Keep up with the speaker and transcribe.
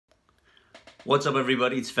What's up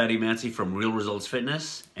everybody, it's Fady Mansi from Real Results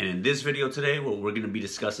Fitness, and in this video today what we're going to be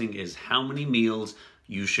discussing is how many meals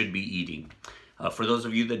you should be eating. For those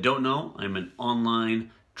of you that don't know, I'm an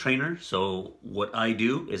online trainer, so what I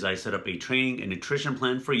do is I set up a training and nutrition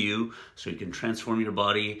plan for you so you can transform your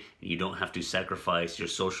body and you don't have to sacrifice your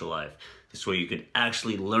social life. This way you can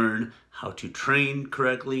actually learn how to train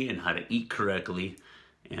correctly and how to eat correctly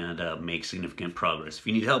and make significant progress. If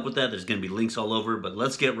you need help with that, there's going to be links all over, but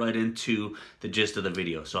let's get right into the gist of the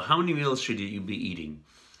video. So how many meals should you be eating?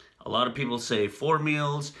 A lot of people say 4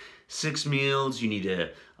 meals, 6 meals. You need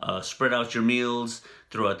to spread out your meals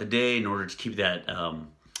throughout the day in order to keep that,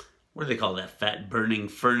 what do they call that, fat burning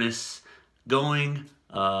furnace going.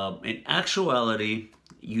 In actuality,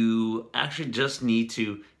 you actually just need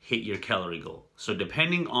to hit your calorie goal. So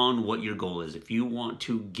depending on what your goal is, if you want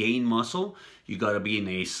to gain muscle, you got to be in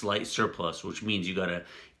a slight surplus, which means you got to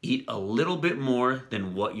eat a little bit more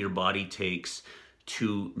than what your body takes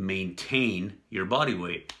to maintain your body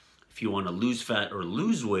weight. If you want to lose fat or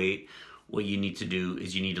lose weight, what you need to do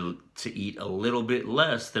is you need to eat a little bit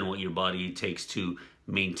less than what your body takes to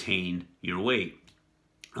maintain your weight.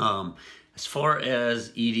 As far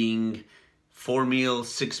as eating 4 meals,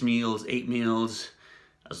 6 meals, 8 meals,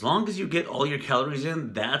 as long as you get all your calories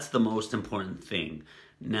in, that's the most important thing.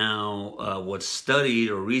 Now, what's studied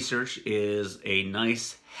or researched is a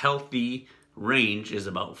nice healthy range is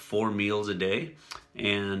about 4 meals a day,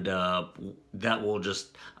 and that will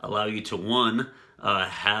just allow you to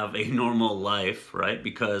have a normal life, right?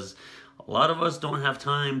 Because a lot of us don't have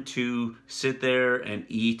time to sit there and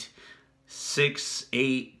eat 6,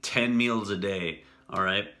 8, 10 meals a day, all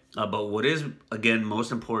right? But what is, again,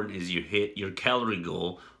 most important is you hit your calorie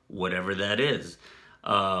goal, whatever that is.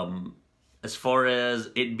 As far as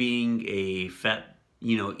it being a fat,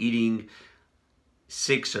 eating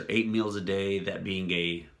 6 or 8 meals a day, that being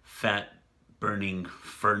a fat burning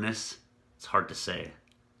furnace, it's hard to say.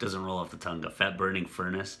 It doesn't roll off the tongue, a fat burning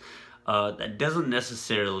furnace. That doesn't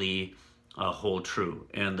necessarily hold true.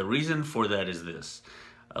 And the reason for that is this.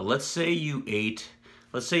 Let's say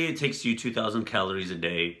it takes you 2,000 calories a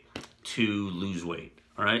day to lose weight,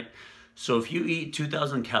 all right? So if you eat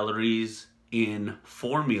 2,000 calories in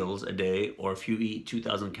 4 meals a day, or if you eat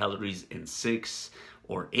 2,000 calories in 6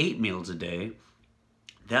 or 8 meals a day,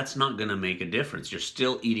 that's not gonna make a difference. You're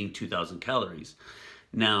still eating 2,000 calories.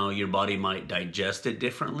 Now, your body might digest it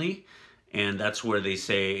differently, and that's where they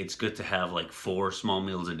say it's good to have like 4 small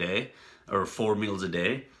meals a day, or 4 meals a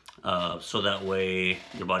day, so that way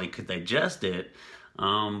your body could digest it.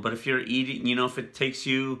 But if you're eating, if it takes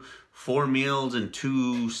you 4 meals and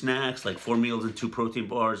 2 snacks, like 4 meals and 2 protein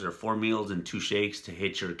bars, or 4 meals and 2 shakes to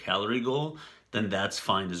hit your calorie goal, then that's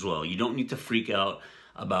fine as well. You don't need to freak out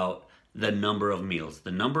about the number of meals.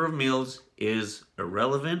 The number of meals is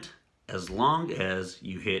irrelevant as long as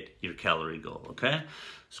you hit your calorie goal, okay?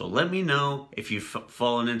 So let me know if you've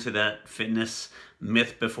fallen into that fitness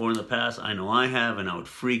myth before in the past. I know I have, and I would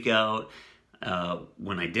freak out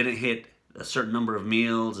when I didn't hit a certain number of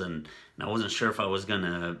meals, and I wasn't sure if I was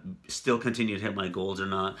gonna still continue to hit my goals or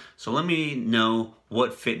not. So let me know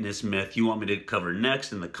what fitness myth you want me to cover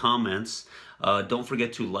next in the comments. Don't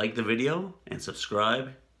forget to like the video and subscribe.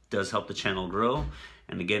 It does help the channel grow.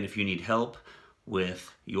 And again, if you need help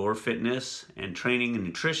with your fitness and training and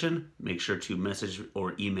nutrition, make sure to message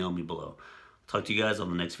or email me below. Talk to you guys on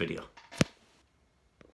the next video.